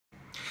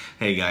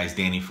Hey guys,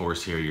 Danny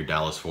Force here, your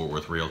Dallas-Fort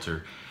Worth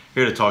Realtor.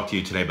 Here to talk to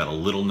you today about a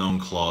little known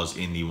clause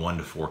in the 1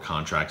 to 4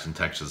 contracts in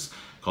Texas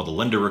called the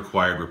Lender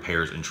Required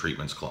Repairs and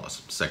Treatments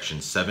Clause, Section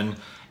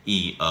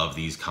 7E of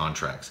these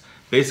contracts.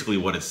 Basically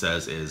what it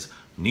says is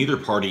neither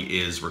party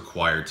is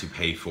required to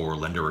pay for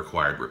lender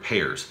required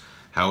repairs.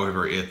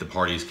 However, if the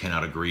parties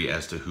cannot agree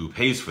as to who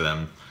pays for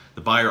them,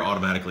 the buyer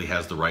automatically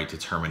has the right to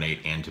terminate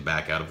and to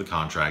back out of the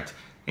contract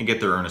and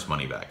get their earnest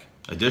money back.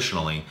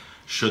 Additionally,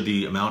 should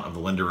the amount of the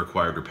lender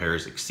required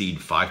repairs exceed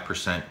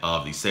 5%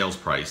 of the sales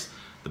price,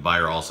 the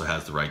buyer also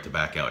has the right to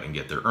back out and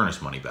get their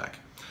earnest money back.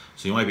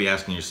 So you might be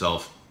asking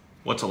yourself,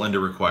 what's a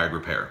lender required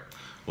repair?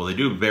 Well, they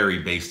do vary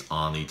based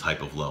on the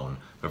type of loan,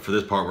 but for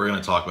this part we're going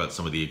to talk about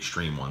some of the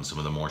extreme ones, some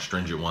of the more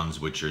stringent ones,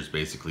 which is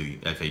basically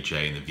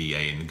FHA and the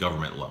VA and the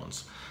government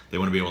loans. They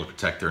want to be able to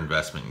protect their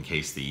investment in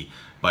case the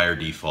buyer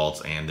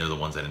defaults and they're the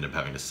ones that end up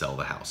having to sell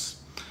the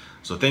house.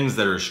 So things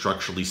that are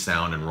structurally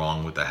sound and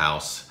wrong with the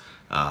house,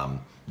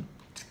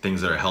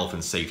 things that are health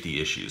and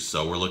safety issues.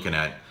 So we're looking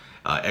at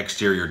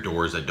exterior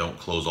doors that don't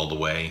close all the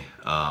way,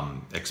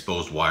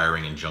 exposed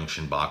wiring and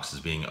junction boxes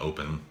being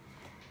open,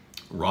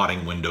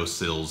 rotting window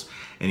sills,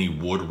 any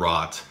wood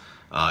rot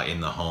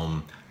in the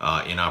home,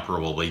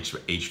 inoperable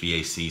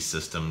HVAC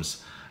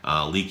systems,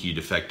 leaky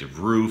defective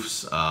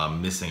roofs,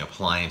 missing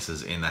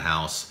appliances in the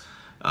house,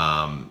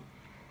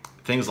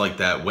 things like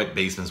that, wet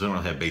basements. We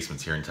don't have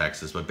basements here in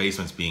Texas, but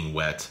basements being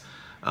wet,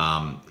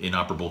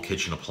 inoperable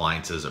kitchen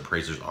appliances.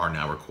 Appraisers are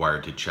now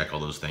required to check all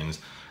those things.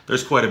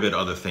 There's quite a bit of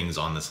other things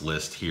on this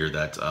list here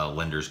that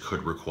lenders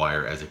could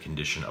require as a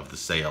condition of the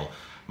sale.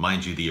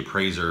 Mind you, the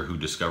appraiser who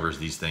discovers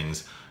these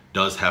things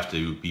does have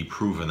to be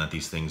proven that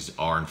these things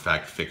are in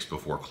fact fixed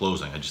before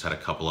closing. I just had a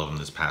couple of them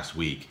this past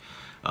week,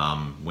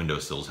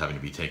 windowsills having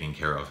to be taken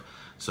care of.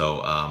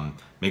 So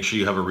make sure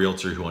you have a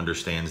realtor who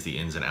understands the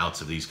ins and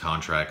outs of these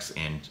contracts,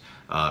 and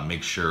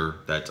make sure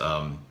that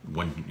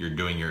when you're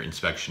doing your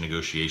inspection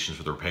negotiations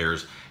for the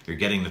repairs, you're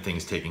getting the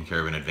things taken care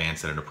of in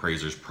advance that an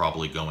appraiser is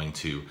probably going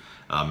to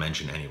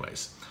mention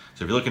anyways.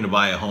 So if you're looking to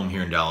buy a home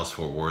here in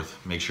Dallas-Fort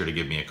Worth, make sure to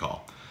give me a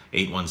call.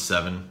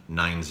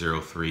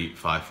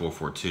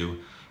 817-903-5442.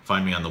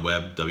 Find me on the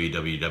web,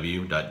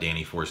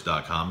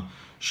 www.dannyforce.com.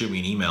 Shoot me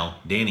an email,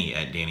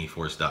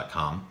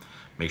 danny@dannyforce.com.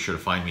 Make sure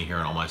to find me here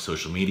on all my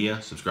social media,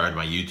 subscribe to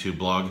my YouTube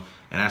blog,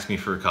 and ask me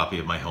for a copy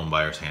of my Home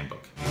Buyer's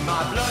Handbook.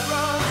 My blood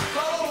runs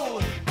cold.